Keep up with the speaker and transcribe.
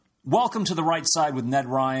Welcome to The Right Side with Ned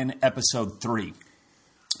Ryun, Episode 3.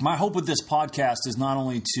 My hope with this podcast is not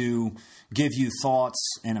only to give you thoughts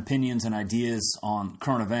and opinions and ideas on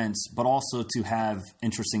current events, but also to have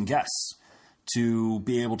interesting guests, to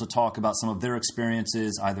be able to talk about some of their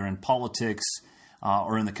experiences either in politics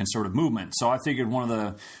or in the conservative movement. So I figured one of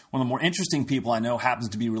the more interesting people I know happens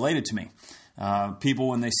to be related to me. People,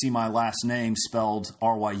 when they see my last name spelled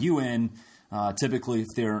R-Y-U-N, typically if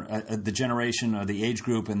they're the generation or the age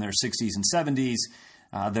group in their 60s and 70s,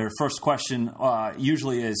 their first question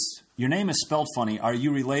usually is, your name is spelled funny, are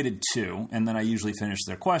you related to? And then I usually finish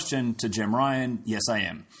their question to Jim Ryun, yes I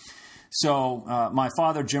am. So my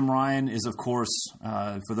father, Jim Ryun, is of course,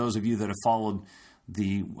 for those of you that have followed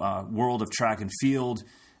the world of track and field,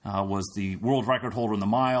 was the world record holder in the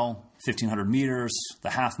mile, 1,500 meters, the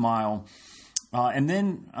half mile. And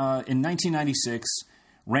then in 1996,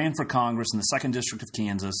 ran for Congress in the 2nd District of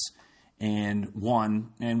Kansas and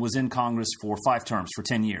won and was in Congress for 5 terms for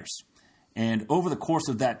 10 years. And over the course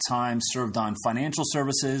of that time, served on financial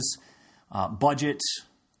services, budget,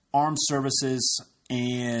 armed services,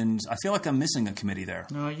 and I feel like I'm missing a committee there.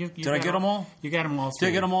 No, Did I get them all? You got them all. Did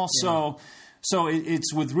I get them all? Yeah. So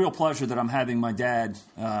it's with real pleasure that I'm having my dad,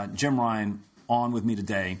 Jim Ryun, on with me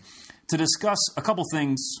today to discuss a couple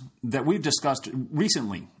things that we've discussed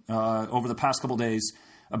recently over the past couple days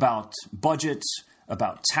about budget,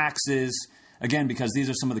 about taxes, again, because these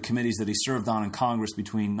are some of the committees that he served on in Congress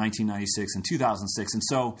between 1996 and 2006. And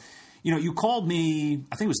so, you called me,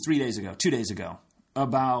 I think it was 2 days ago,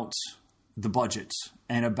 about the budget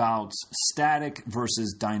and about static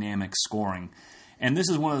versus dynamic scoring. And this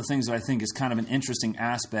is one of the things that I think is kind of an interesting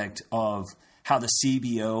aspect of how the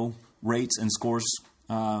CBO rates and scores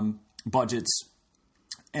budgets.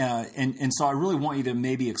 And so I really want you to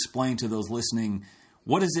maybe explain to those listening,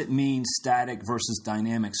 what does it mean static versus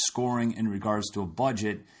dynamic scoring in regards to a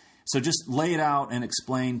budget? So just lay it out and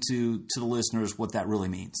explain to the listeners what that really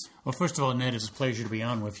means. Well, first of all, Ned, it's a pleasure to be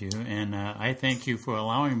on with you. And I thank you for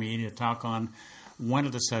allowing me to talk on one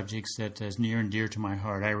of the subjects that is near and dear to my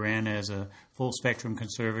heart. I ran as a full-spectrum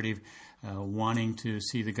conservative, wanting to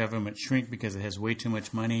see the government shrink because it has way too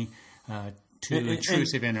much money too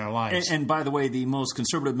intrusive in our lives. And by the way, the most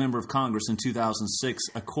conservative member of Congress in 2006,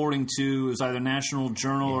 according to, it was either National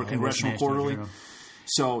Journal or Congressional Quarterly. Journal.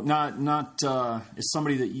 So not it's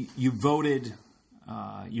somebody that you voted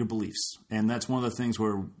your beliefs. And that's one of the things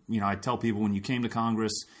where, I tell people when you came to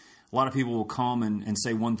Congress, a lot of people will come and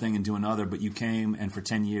say one thing and do another, but you came and for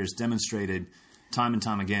 10 years demonstrated time and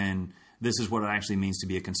time again, this is what it actually means to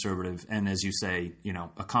be a conservative. And as you say,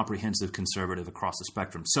 a comprehensive conservative across the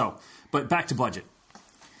spectrum. So, but back to budget.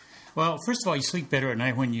 Well, first of all, you sleep better at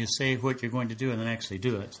night when you say what you're going to do and then actually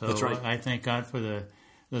do it. So that's right. I thank God for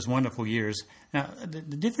those wonderful years. Now, the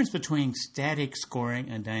difference between static scoring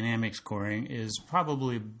and dynamic scoring is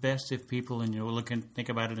probably best if people, and think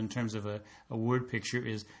about it in terms of a word picture,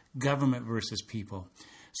 is government versus people.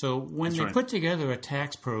 So when they put together a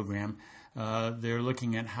tax program, they're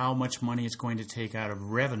looking at how much money it's going to take out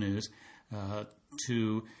of revenues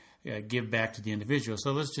to give back to the individual.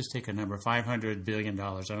 So let's just take a number, $500 billion.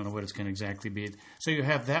 I don't know what it's going to exactly be. So you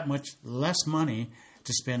have that much less money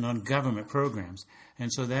to spend on government programs.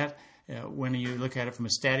 And so that, when you look at it from a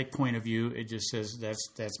static point of view, it just says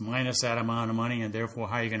that's minus that amount of money, and therefore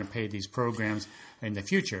how are you going to pay these programs in the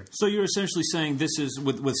future? So you're essentially saying this is,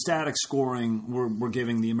 with static scoring, we're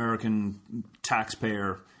giving the American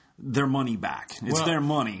taxpayer their money back. It's their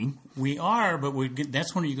money. We are, but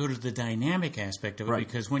that's when you go to the dynamic aspect of it,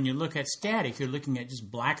 because when you look at static, you're looking at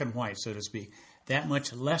just black and white, so to speak. That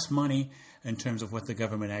much less money in terms of what the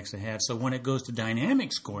government actually has. So when it goes to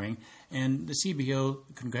dynamic scoring, and the CBO,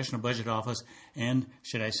 Congressional Budget Office, and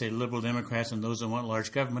should I say liberal Democrats and those that want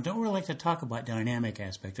large government, don't really like to talk about dynamic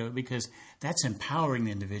aspect of it because that's empowering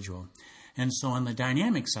the individual. And so on the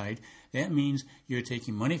dynamic side, that means you're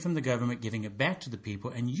taking money from the government, giving it back to the people,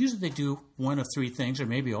 and usually they do one of 3 things, or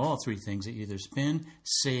maybe all 3 things, that either spend,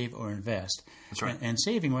 save, or invest. That's right. And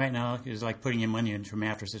saving right now is like putting your money into a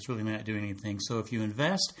mattress. It's really not doing anything. So if you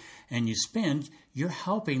invest and you spend, you're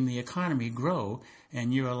helping the economy grow,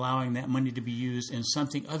 and you're allowing that money to be used in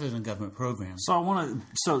something other than government programs.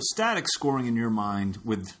 So static scoring in your mind,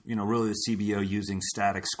 with really the CBO using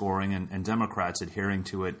static scoring and Democrats adhering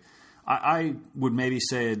to it, I would maybe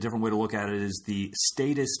say a different way to look at it is the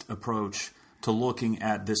statist approach to looking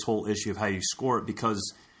at this whole issue of how you score it,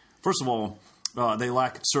 because first of all, they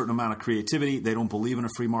lack a certain amount of creativity. They don't believe in a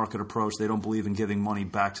free market approach. They don't believe in giving money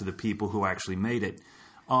back to the people who actually made it.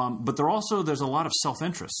 But there's a lot of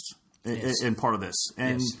self-interest in part of this.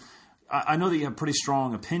 And I know that you have pretty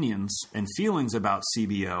strong opinions and feelings about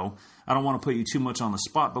CBO. I don't want to put you too much on the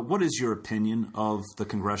spot, but what is your opinion of the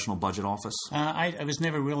Congressional Budget Office? I was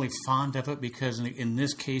never really fond of it because in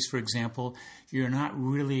this case, for example, you're not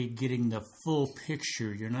really getting the full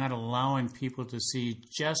picture. You're not allowing people to see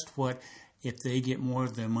just what, if they get more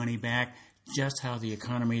of their money back, just how the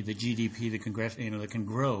economy, the GDP, the that can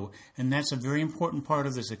grow. And that's a very important part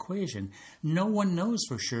of this equation. No one knows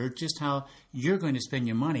for sure just how you're going to spend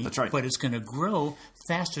your money. That's right. But it's going to grow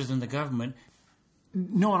faster than the government.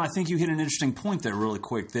 No, and I think you hit an interesting point there really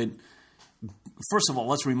quick that, first of all,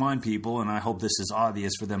 let's remind people, and I hope this is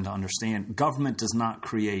obvious for them to understand, government does not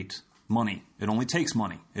create money. It only takes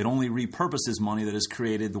money. It only repurposes money that is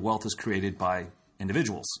created, the wealth is created by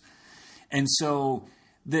individuals. And so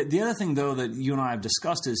the other thing, though, that you and I have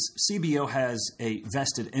discussed is CBO has a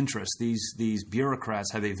vested interest. These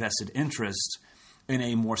bureaucrats have a vested interest in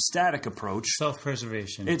a more static approach.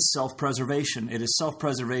 Self-preservation. It's self-preservation. It is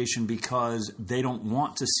self-preservation because they don't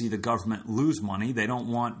want to see the government lose money. They don't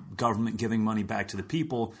want government giving money back to the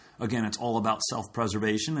people. Again, it's all about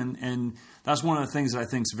self-preservation. And that's one of the things that I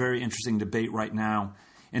think is very interesting debate right now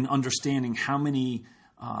in understanding how many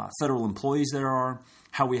federal employees there are,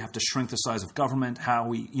 how we have to shrink the size of government, how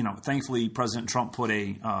we, thankfully President Trump put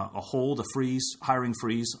a freeze, hiring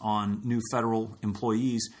freeze on new federal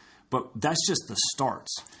employees. But that's just the start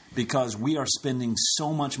because we are spending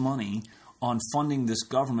so much money on funding this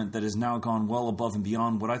government that has now gone well above and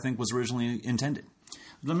beyond what I think was originally intended.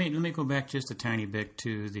 Let me go back just a tiny bit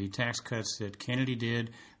to the tax cuts that Kennedy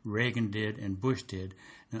did, Reagan did, and Bush did.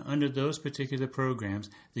 Now, under those particular programs,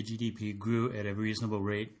 the GDP grew at a reasonable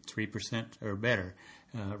rate, 3% or better.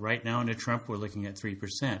 Right now, under Trump, we're looking at 3%.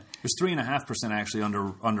 It was 3.5% actually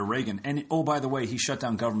under Reagan. And, by the way, he shut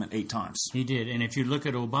down government 8 times. He did. And if you look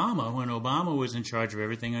at Obama, when Obama was in charge of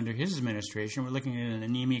everything under his administration, we're looking at an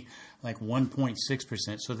anemic like 1.6%.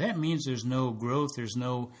 So that means there's no growth, there's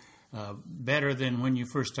no better than when you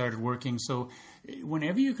first started working. So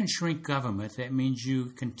whenever you can shrink government, that means you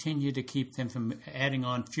continue to keep them from adding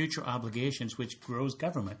on future obligations, which grows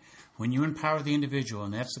government. When you empower the individual,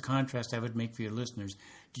 and that's the contrast I would make for your listeners,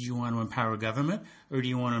 do you want to empower government or do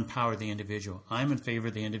you want to empower the individual? I'm in favor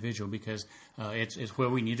of the individual because it's where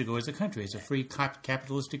we need to go as a country. It's a free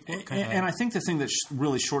capitalistic world. And I think the thing that's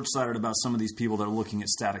really short-sighted about some of these people that are looking at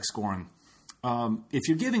static scoring, if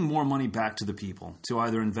you're giving more money back to the people to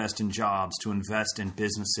either invest in jobs, to invest in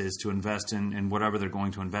businesses, to invest in whatever they're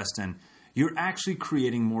going to invest in, you're actually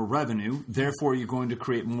creating more revenue. Therefore, you're going to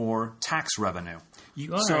create more tax revenue.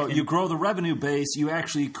 You grow the revenue base, you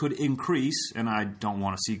actually could increase, and I don't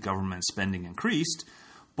want to see government spending increased,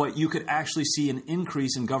 but you could actually see an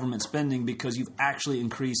increase in government spending because you've actually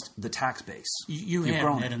increased the tax base. You've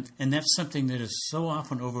grown it. And that's something that is so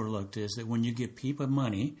often overlooked is that when you give people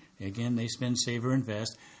money, again, they spend, save, or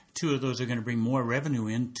invest, 2 of those are going to bring more revenue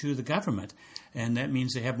in to the government. And that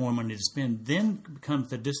means they have more money to spend. Then comes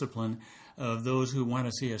the discipline of those who want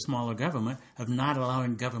to see a smaller government, of not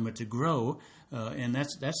allowing government to grow. And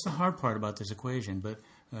that's the hard part about this equation. But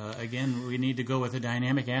again, we need to go with the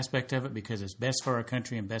dynamic aspect of it because it's best for our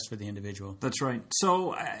country and best for the individual. That's right.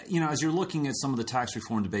 So, as you're looking at some of the tax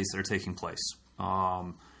reform debates that are taking place,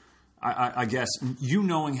 I guess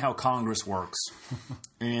knowing how Congress works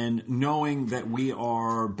and knowing that we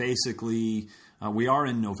are basically, we are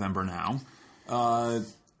in November now,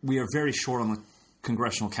 we are very short on the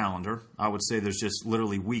congressional calendar. I would say there's just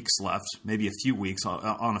literally weeks left, maybe a few weeks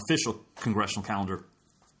on official congressional calendar.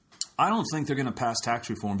 I don't think they're going to pass tax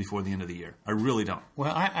reform before the end of the year. I really don't.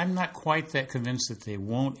 Well, I'm not quite that convinced that they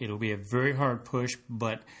won't. It'll be a very hard push,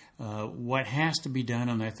 but what has to be done,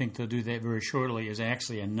 and I think they'll do that very shortly, is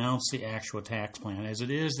actually announce the actual tax plan. As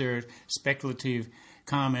it is, there are speculative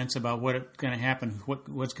comments about what's going to happen,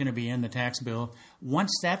 what's going to be in the tax bill.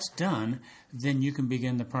 Once that's done, then you can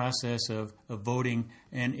begin the process of voting.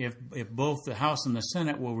 And if both the House and the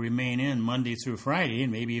Senate will remain in Monday through Friday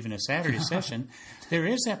and maybe even a Saturday session, there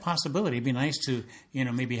is that possibility. It'd be nice to,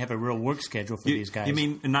 maybe have a real work schedule for these guys. You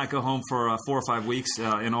mean not go home for 4 or 5 weeks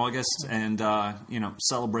in August and,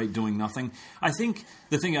 celebrate doing nothing? I think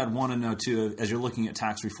the thing I'd want to know, too, as you're looking at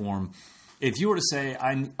tax reform, if you were to say,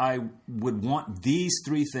 I would want these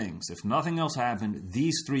 3 things, if nothing else happened,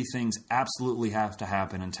 these 3 things absolutely have to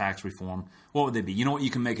happen in tax reform, what would they be? You know what? You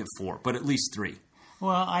can make it 4, but at least 3.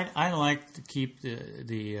 Well, I like to keep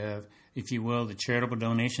the if you will, the charitable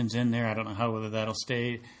donations in there. I don't know whether that'll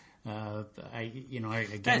stay. That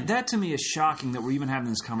to me is shocking that we're even having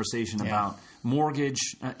this conversation about mortgage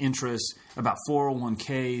interest, about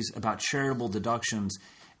 401ks, about charitable deductions.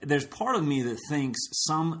 there's part of me that thinks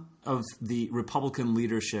some of the Republican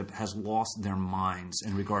leadership has lost their minds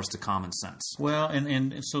in regards to common sense. Well,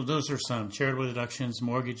 and so those are some charitable deductions,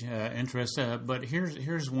 mortgage interest, but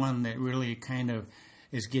here's one that really kind of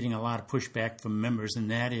is getting a lot of pushback from members,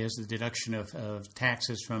 and that is the deduction of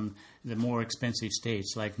taxes from the more expensive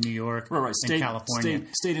states like New York and California.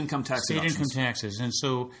 State income tax deductions. State income taxes. And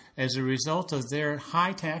so as a result of their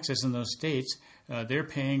high taxes in those states, they're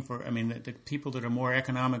paying for, the people that are more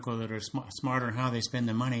economical, that are smarter in how they spend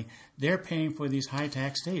their money, they're paying for these high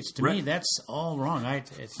tax states. To me, that's all wrong.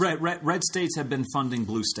 Red states have been funding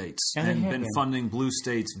blue states and been funding blue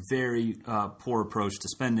states' very poor approach to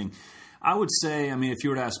spending. I would say, if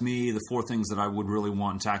you were to ask me the 4 things that I would really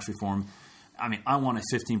want in tax reform, I want a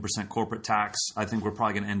 15% corporate tax. I think we're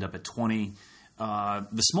probably going to end up at 20%.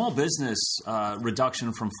 The small business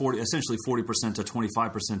reduction from essentially 40% to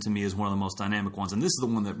 25% to me is one of the most dynamic ones. And this is the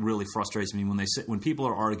one that really frustrates me when people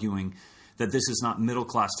are arguing that this is not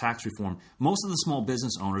middle-class tax reform. Most of the small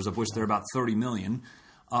business owners, of which there are about 30 million,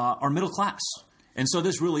 are middle class. And so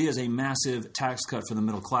this really is a massive tax cut for the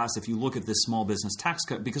middle class if you look at this small business tax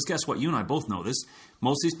cut. Because guess what? You and I both know this.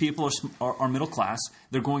 Most of these people are middle class.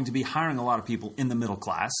 They're going to be hiring a lot of people in the middle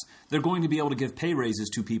class. They're going to be able to give pay raises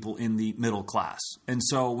to people in the middle class. And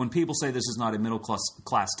so when people say this is not a middle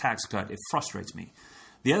class tax cut, it frustrates me.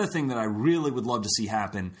 The other thing that I really would love to see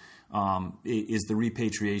happen is the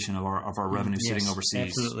repatriation of our revenue sitting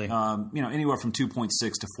overseas. Absolutely. Anywhere from 2.6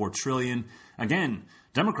 to 4 trillion. Again,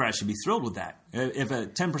 Democrats should be thrilled with that. If a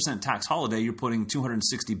 10% tax holiday, you're putting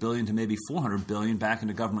 $260 billion to maybe $400 billion back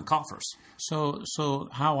into government coffers. So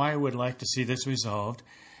how I would like to see this resolved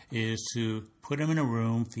is to put them in a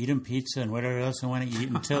room, feed them pizza and whatever else they want to eat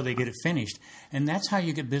until they get it finished. And that's how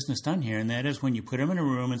you get business done here. And that is when you put them in a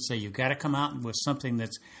room and say, you've got to come out with something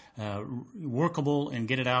that's workable and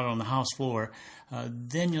get it out on the House floor,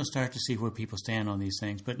 then you'll start to see where people stand on these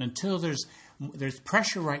things. But until there's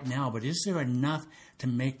pressure right now, but is there enough to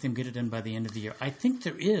make them get it done by the end of the year? I think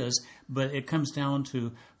there is, but it comes down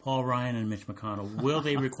to Paul Ryan and Mitch McConnell. Will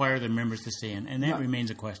they require their members to stay in? And that remains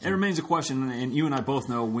a question. It remains a question, and you and I both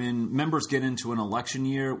know when members get into an election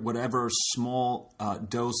year, whatever small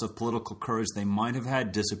dose of political courage they might have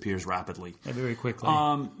had disappears rapidly. Very quickly.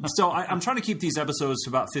 So I'm trying to keep these episodes to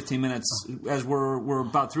about 15 minutes. As we're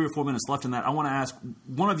about 3 or 4 minutes left in that, I want to ask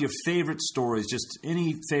one of your favorite stories, just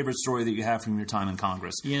any favorite story that you have from your time in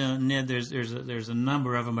Congress. Ned, there's a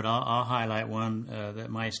number of them, but I'll highlight one that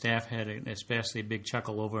my staff had an especially big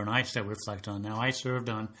chuckle over, and I still reflect on. Now, I served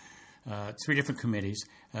on 3 different committees,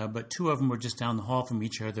 but 2 of them were just down the hall from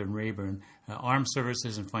each other in Rayburn, Armed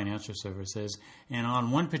Services and Financial Services. And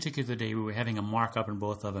on one particular day, we were having a markup in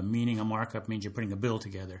both of them, meaning a markup means you're putting a bill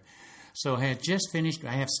together. So I had just finished.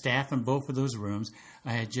 I have staff in both of those rooms.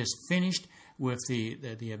 I had just finished with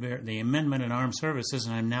the amendment in Armed Services,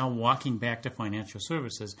 and I'm now walking back to Financial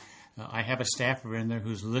Services. I have a staffer in there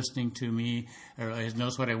who's listening to me, or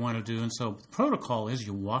knows what I want to do. And so the protocol is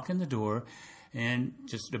you walk in the door, and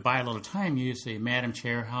just to buy a little time, you say, Madam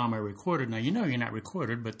Chair, how am I recorded? Now, you know you're not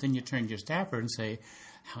recorded, but then you turn to your staffer and say,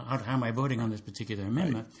 how am I voting on this particular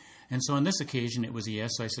amendment? Right. And so on this occasion, it was a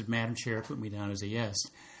yes. So I said, Madam Chair, put me down as a yes.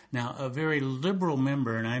 Now, a very liberal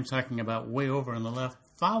member, and I'm talking about way over on the left,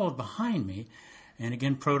 followed behind me. And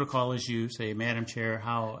again, protocol is you say, Madam Chair,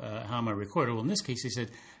 how am I recorded? Well, in this case, he said,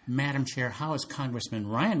 Madam Chair, how is Congressman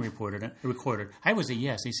Ryun recorded? I was a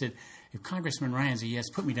yes. He said, if Congressman Ryan's a yes,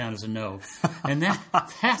 put me down as a no. And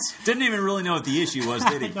that's... Didn't even really know what the issue was,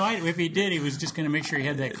 did he? No, if he did, he was just going to make sure he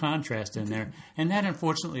had that contrast in there. And that,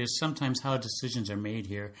 unfortunately, is sometimes how decisions are made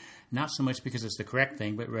here. Not so much because it's the correct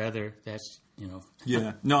thing, but rather that's,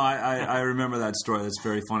 Yeah. No, I remember that story. That's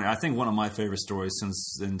very funny. I think one of my favorite stories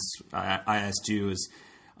since I asked you is...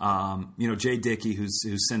 Jay Dickey, who's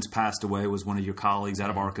since passed away, was one of your colleagues out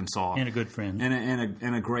of Arkansas, and a good friend,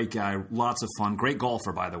 and a great guy, lots of fun, great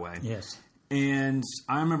golfer, by the way. Yes. And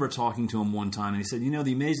I remember talking to him one time, and he said,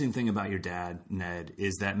 the amazing thing about your dad, Ned,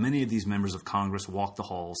 is that many of these members of Congress walk the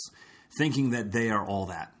halls thinking that they are all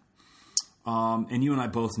that, and you and I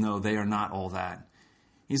both know they are not all that.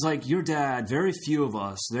 He's like, your dad, very few of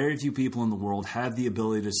us, very few people in the world have the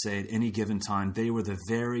ability to say at any given time they were the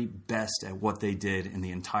very best at what they did in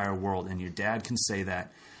the entire world. And your dad can say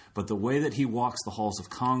that. But the way that he walks the halls of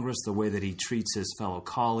Congress, the way that he treats his fellow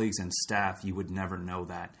colleagues and staff, you would never know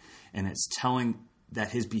that. And it's telling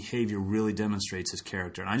that his behavior really demonstrates his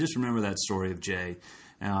character. And I just remember that story of Jay.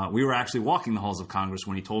 We were actually walking the halls of Congress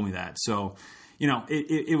when he told me that. So...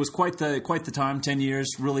 it was quite the time, 10 years,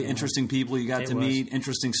 really interesting people you got to meet,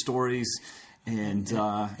 interesting stories. And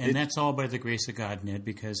that's all by the grace of God, Ned,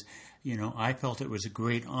 because I felt it was a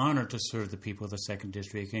great honor to serve the people of the 2nd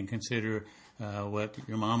District and consider what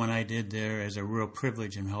your mom and I did there as a real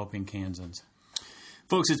privilege in helping Kansans.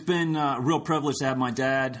 Folks, it's been a real privilege to have my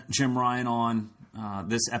dad, Jim Ryun, on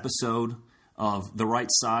this episode of The Right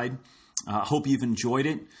Side. Hope you've enjoyed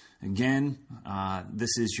it. Again,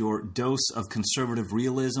 this is your dose of conservative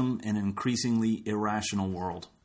realism in an increasingly irrational world.